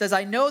 It says,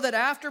 I know that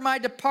after my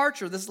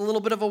departure, this is a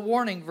little bit of a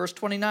warning, verse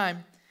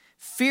 29,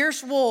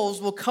 fierce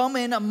wolves will come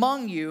in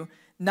among you,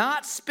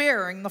 not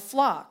sparing the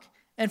flock.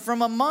 And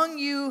from among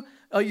you,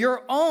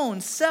 your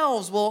own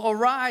selves will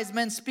arise,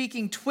 men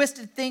speaking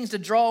twisted things to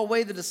draw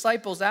away the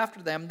disciples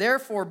after them.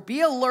 Therefore,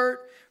 be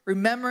alert,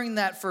 remembering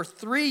that for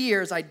 3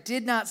 years I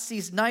did not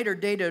cease night or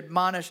day to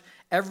admonish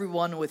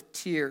everyone with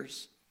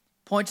tears.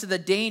 Point to the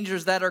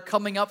dangers that are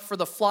coming up for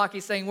the flock.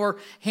 He's saying, we're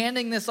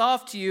handing this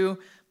off to you,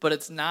 but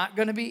it's not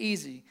going to be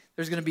easy.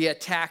 There's going to be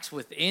attacks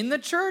within the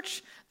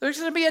church. There's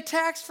going to be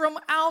attacks from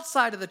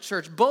outside of the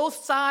church.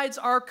 Both sides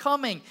are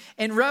coming.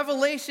 In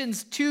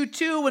Revelations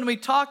 2:2, when we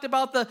talked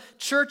about the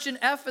church in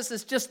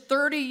Ephesus, just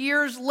 30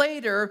 years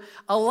later,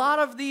 a lot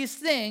of these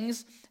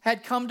things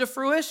had come to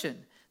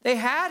fruition. They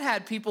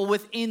had people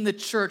within the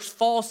church,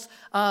 false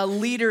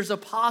leaders,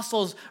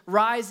 apostles,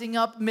 rising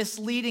up,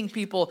 misleading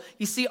people.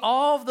 You see,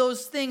 all of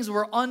those things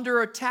were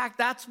under attack.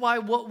 That's why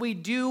what we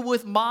do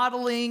with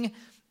modeling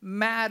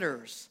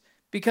matters,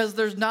 because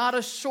there's not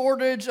a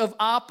shortage of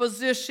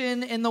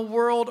opposition in the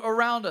world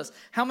around us.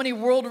 How many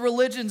world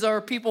religions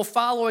are people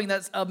following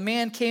that a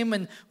man came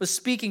and was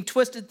speaking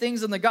twisted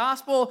things in the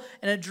gospel,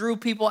 and it drew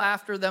people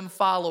after them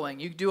following?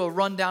 You do a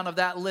rundown of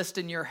that list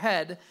in your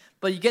head.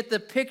 But you get the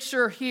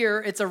picture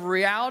here. It's a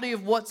reality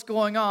of what's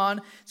going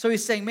on. So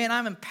he's saying, man,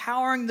 I'm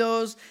empowering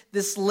those.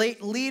 This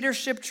late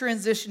leadership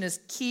transition is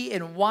key,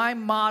 and why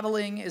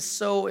modeling is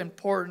so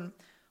important.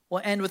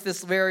 We'll end with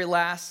this very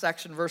last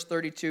section, verse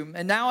 32.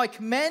 And now I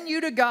commend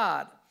you to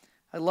God.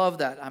 I love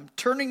that. I'm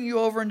turning you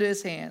over into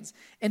his hands,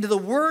 into the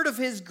word of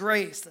his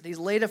grace that he's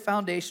laid a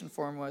foundation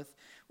for him with,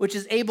 which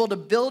is able to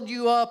build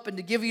you up and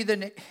to give you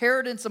the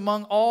inheritance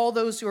among all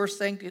those who are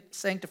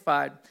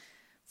sanctified.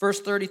 Verse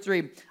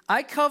 33,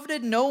 I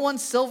coveted no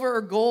one's silver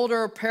or gold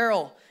or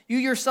apparel. You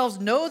yourselves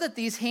know that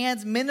these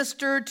hands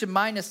ministered to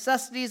my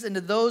necessities and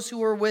to those who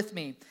were with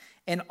me.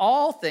 In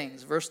all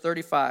things, verse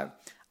 35,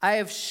 I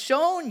have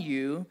shown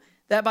you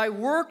that by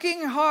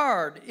working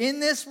hard in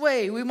this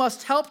way, we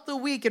must help the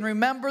weak and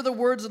remember the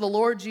words of the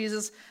Lord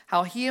Jesus,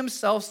 how he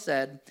himself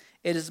said,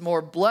 it is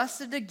more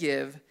blessed to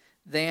give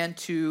than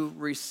to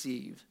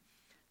receive.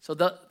 So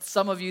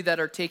some of you that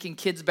are taking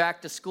kids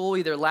back to school,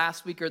 either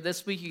last week or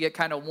this week, you get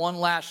kind of one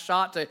last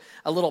shot to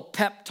a little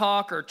pep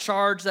talk or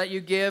charge that you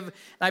give. And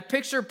I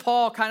picture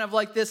Paul kind of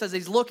like this as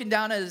he's looking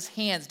down at his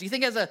hands. Do you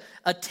think as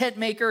a tent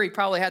maker, he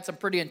probably had some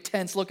pretty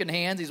intense looking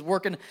hands? He's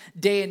working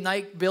day and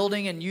night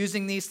building and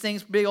using these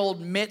things, big old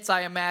mitts,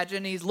 I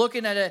imagine. He's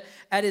looking at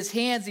his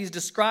hands. He's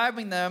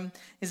describing them.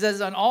 He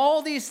says, on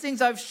all these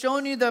things I've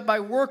shown you that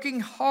by working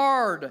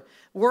hard.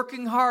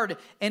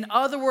 In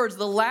other words,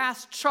 the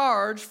last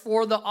charge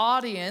for the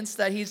audience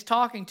that he's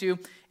talking to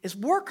is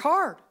work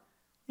hard.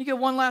 You get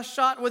one last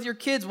shot with your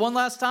kids one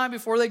last time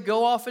before they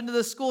go off into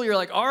the school. You're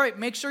like, all right,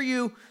 make sure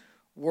you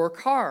work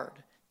hard.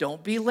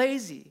 Don't be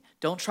lazy.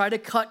 Don't try to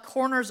cut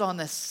corners on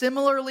this.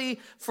 Similarly,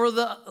 for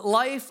the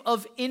life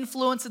of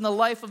influence and the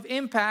life of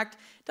impact,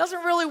 it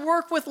doesn't really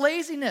work with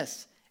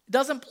laziness.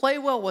 doesn't play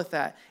well with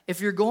that.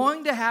 If you're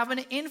going to have an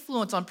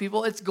influence on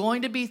people, it's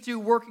going to be through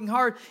working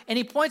hard. And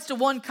he points to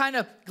one kind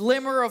of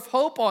glimmer of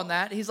hope on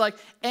that. He's like,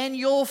 and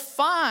you'll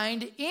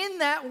find in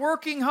that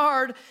working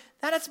hard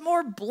that it's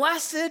more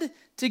blessed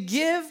to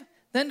give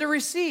than to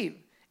receive.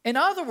 In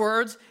other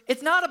words,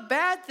 it's not a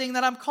bad thing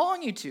that I'm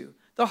calling you to.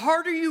 The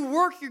harder you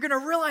work, you're going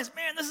to realize,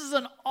 man, this is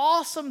an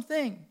awesome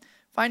thing.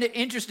 Find it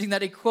interesting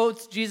that he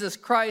quotes Jesus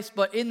Christ,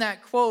 but in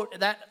that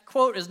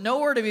quote is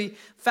nowhere to be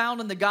found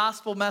in the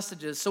gospel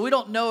messages. So we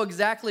don't know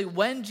exactly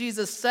when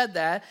Jesus said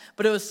that,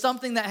 but it was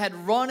something that had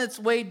run its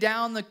way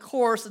down the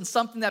course and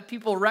something that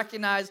people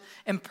recognize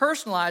and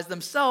personalize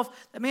themselves,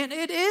 that, man,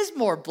 it is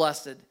more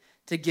blessed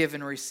to give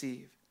and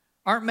receive.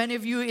 Aren't many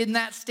of you in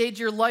that stage of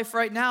your life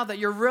right now that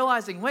you're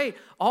realizing, wait,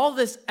 all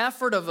this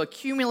effort of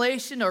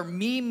accumulation or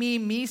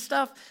me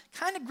stuff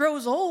kind of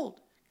grows old?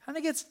 Kind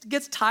of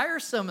gets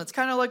tiresome. It's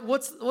kind of like,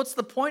 what's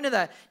the point of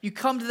that? You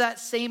come to that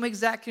same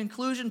exact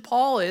conclusion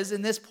Paul is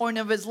in this point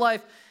of his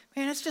life.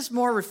 Man, it's just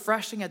more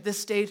refreshing at this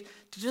stage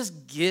to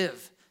just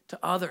give to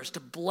others, to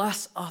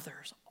bless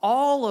others.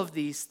 All of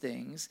these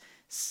things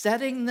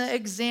setting the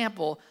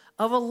example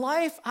of a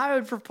life I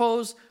would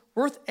propose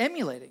worth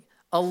emulating.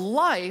 A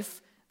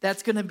life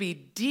that's going to be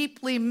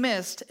deeply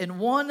missed and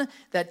one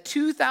that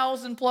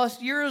 2,000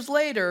 plus years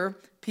later,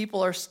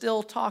 people are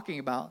still talking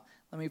about.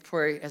 Let me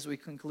pray as we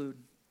conclude.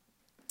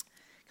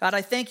 God,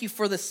 I thank you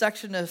for this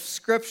section of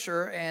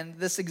Scripture and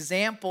this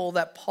example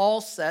that Paul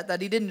set,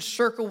 that he didn't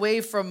shirk away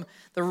from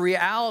the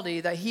reality,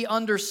 that he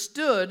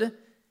understood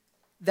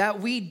that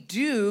we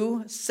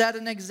do set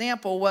an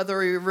example whether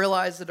we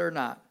realize it or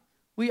not.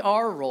 We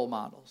are role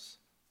models.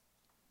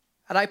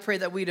 And I pray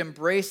that we'd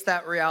embrace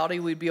that reality,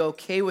 we'd be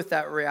okay with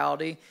that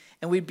reality,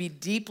 and we'd be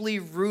deeply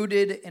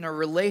rooted in a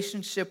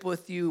relationship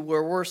with you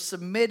where we're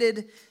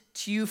submitted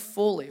to you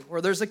fully,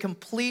 where there's a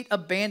complete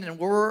abandon,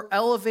 where we're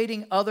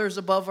elevating others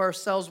above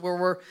ourselves, where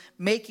we're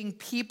making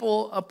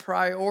people a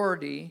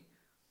priority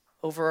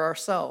over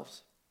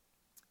ourselves.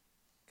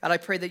 God, I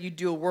pray that you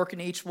do a work in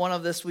each one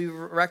of this. We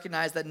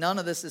recognize that none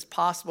of this is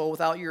possible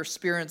without your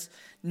Spirit's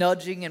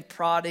nudging and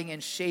prodding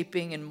and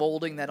shaping and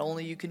molding that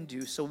only you can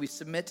do. So we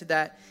submit to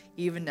that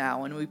even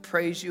now, and we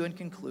praise you in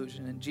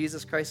conclusion. In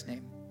Jesus Christ's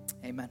name,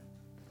 amen.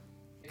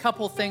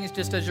 Couple things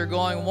just as you're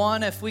going.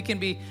 One, if we can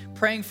be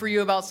praying for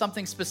you about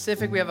something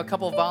specific, we have a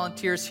couple of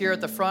volunteers here at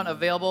the front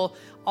available.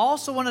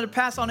 Also wanted to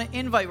pass on an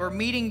invite. We're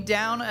meeting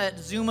down at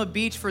Zuma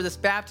Beach for this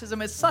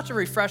baptism. It's such a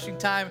refreshing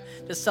time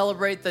to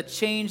celebrate the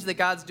change that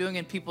God's doing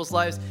in people's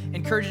lives.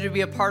 Encourage you to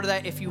be a part of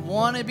that. If you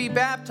want to be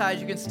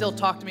baptized, you can still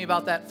talk to me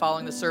about that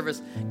following the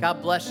service.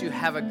 God bless you.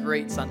 Have a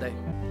great Sunday.